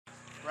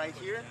right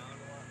here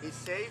is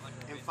safe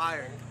and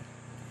fire.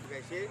 You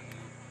guys see it?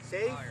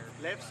 Safe,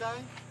 left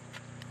side,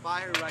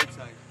 fire, right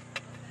side.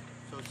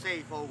 So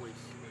safe always.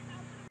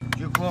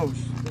 You close.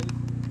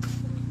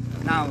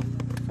 Now,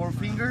 4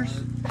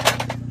 fingers,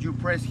 you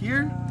press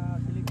here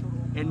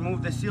and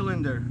move the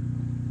cylinder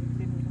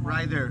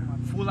right there.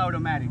 Full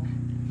automatic.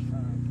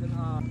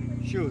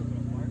 Shoot.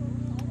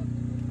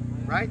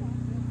 Right?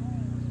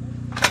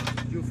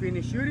 You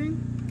finish shooting,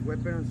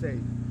 weapon on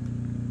safe.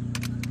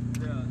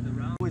 The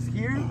round is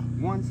here,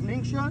 one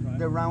slingshot,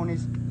 the round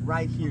is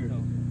right here.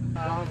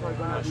 Rounds are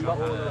gonna be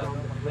all around.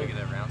 Look at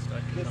that round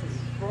stuck. This is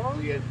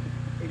strong. You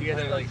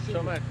guys are like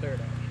so much third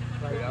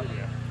out. Right out.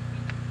 Yeah.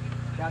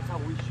 That's how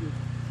we shoot.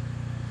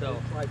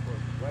 So right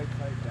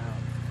side down.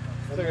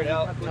 clear it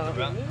out. Tell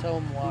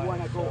them why. You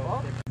wanna go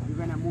up? You're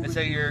gonna move. Let's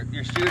say you're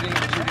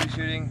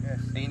shooting, yes.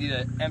 And you need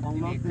to empty,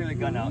 you need to clear the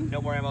gun out.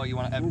 No more ammo. You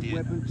want to empty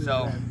it.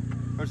 So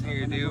first thing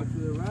you're gonna do.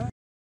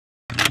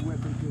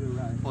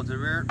 Pull to the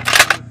rear.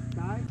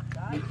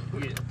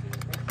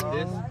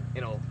 This,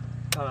 it'll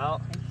come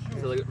out.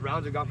 So the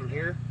rounds are gone from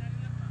here,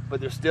 but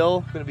there's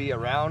still going to be a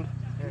round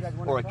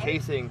or a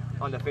casing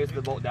on the face of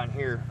the bolt down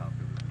here.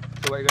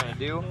 So what you're going to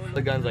do,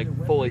 the gun's like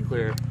fully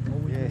clear.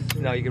 Yes. So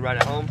now you can ride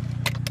it home.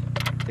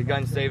 The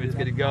gun's safe, it's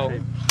good to go.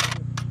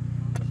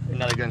 And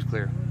now the gun's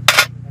clear.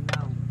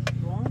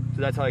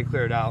 So that's how you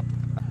clear it out.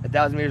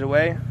 1,000 meters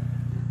away,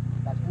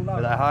 with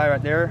that high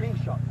right there,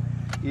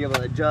 you're able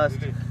to adjust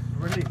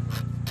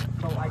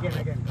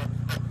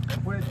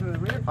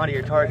onto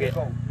your target.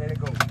 Let it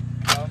go.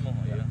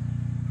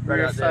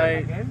 Right out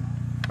there.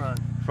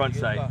 Front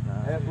sight.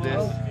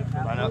 This.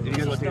 Line up. You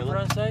guys want to take a look?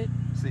 Front sight?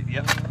 See,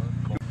 yep.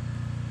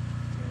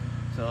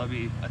 So that'll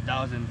be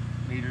 1,000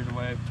 meters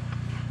away.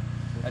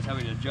 That's how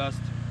we adjust.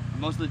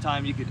 Most of the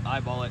time you could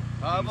eyeball it.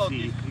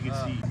 You can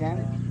see.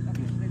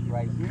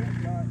 Right here.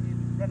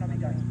 Run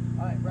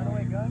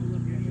away, gun.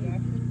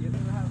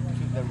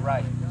 To the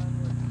right.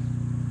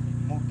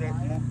 Move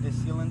the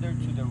cylinder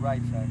to the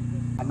right side.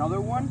 Another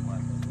one.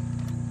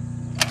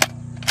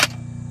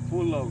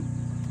 Full load.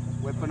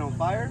 Weapon on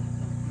fire.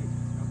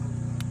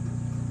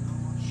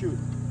 Shoot.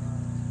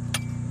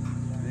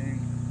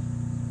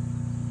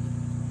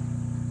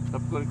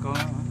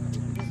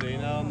 So you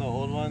know on the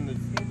old one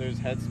there's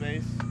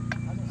headspace.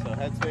 So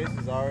headspace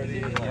is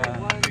already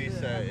like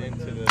preset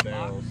into the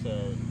barrel.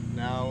 So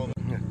now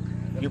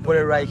you put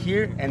it right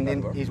here, and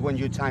then is when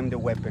you time the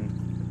weapon.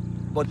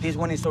 But this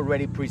one is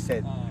already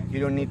preset. You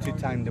don't need to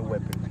time the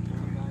weapon.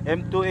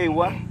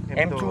 M2A1.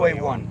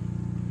 M2A1.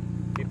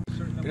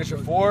 Condition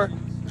 4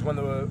 is when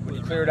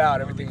you clear it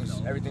out,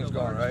 everything's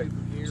gone, right?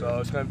 So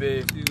it's going to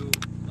be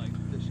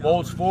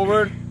bolts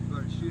forward,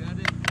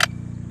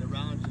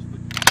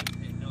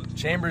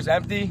 chambers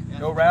empty,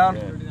 no round.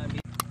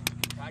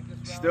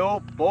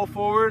 Still bolt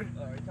forward,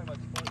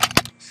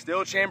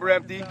 still chamber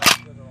empty.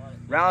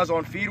 Rounds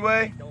on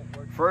feedway.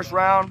 First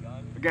round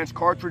against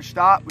cartridge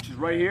stop, which is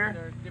right here.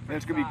 And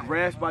it's going to be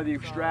grasped by the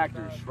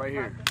extractors right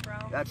here.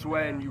 That's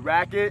when you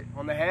rack it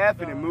on the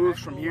half and it moves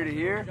from here to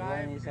here.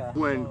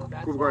 When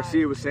Corporal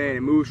Garcia was saying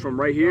it moves from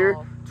right here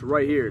to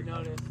right here.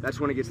 That's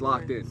when it gets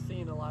locked in.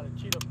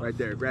 Right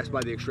there, grasped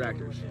by the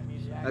extractors.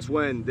 That's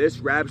when this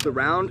grabs the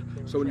round,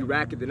 so when you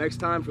rack it the next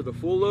time for the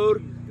full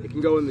load, it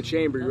can go in the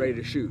chamber, you're ready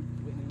to shoot.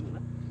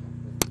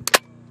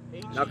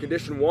 Now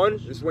condition 1,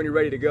 this is when you're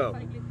ready to go.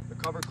 The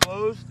cover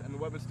closed and the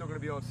weapon's still going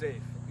to be on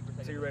safe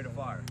until you're ready to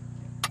fire.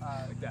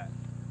 Like that.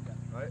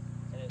 Right?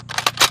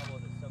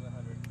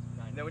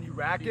 And then when you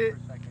rack it,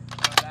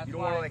 you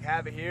don't want to like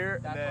have it here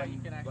and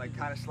then like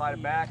kind of slide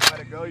it back, let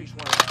it go. You just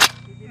want to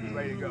be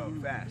ready to go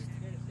fast.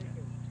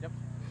 Yep.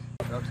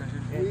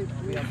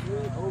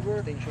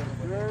 Over. They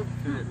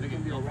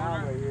can be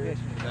around right here. Get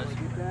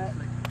that.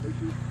 Make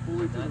sure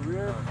fully to the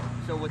rear.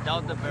 So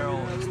without the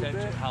barrel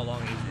extension, how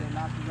long is it?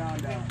 Knock the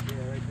round out.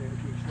 Yeah, right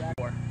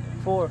there.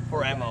 For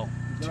ammo.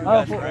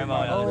 For ammo.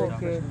 Oh,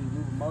 okay.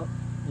 Move them up.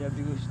 Yeah,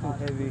 because it's too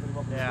heavy.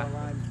 Yeah.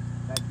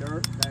 That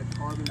dirt, that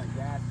carbon, that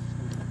gas is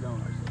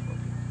going.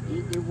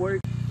 It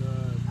works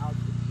out the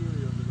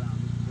exterior of the round.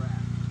 It's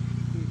brass.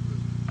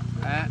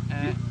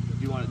 Do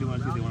you want to see if they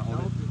want to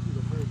hold it? Do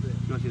you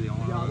want to see if they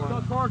want to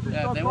hold it?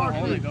 Yeah, they want to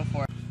hold it, go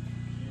for it.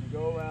 Do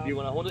you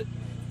want to hold it?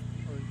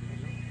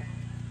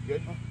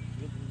 Good.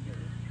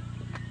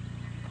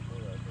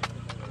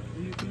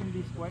 Do you clean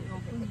this quite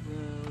often?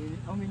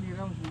 How many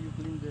rounds do you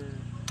clean the?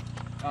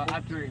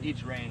 After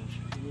each range.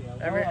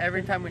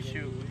 Every time we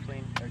shoot, we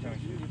clean. Every time we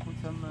shoot. You put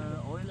some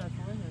oil as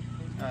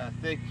well?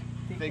 Thick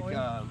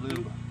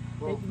lube.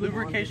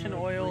 Lubrication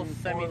oil,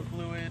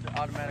 semi-fluid,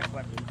 automatic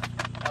weapon.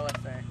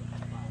 LSA.